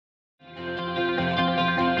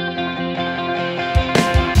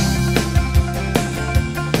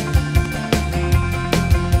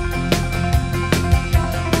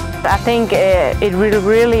think it will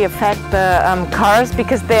really affect the cars,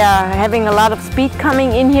 because they are having a lot of speed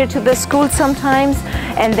coming in here to the school sometimes,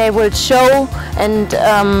 and they will show and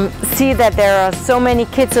see that there are so many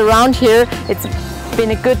kids around here. It's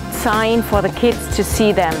been a good sign for the kids to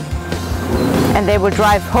see them, and they will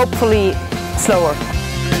drive hopefully slower.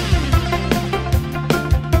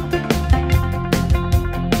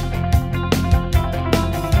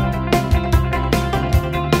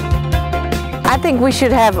 I think we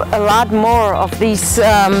should have a lot more of these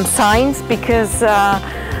signs, because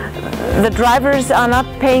the drivers are not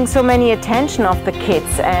paying so many attention of the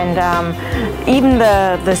kids, and even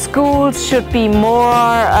the schools should be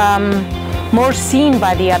more seen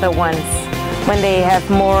by the other ones when they have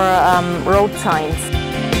more road signs.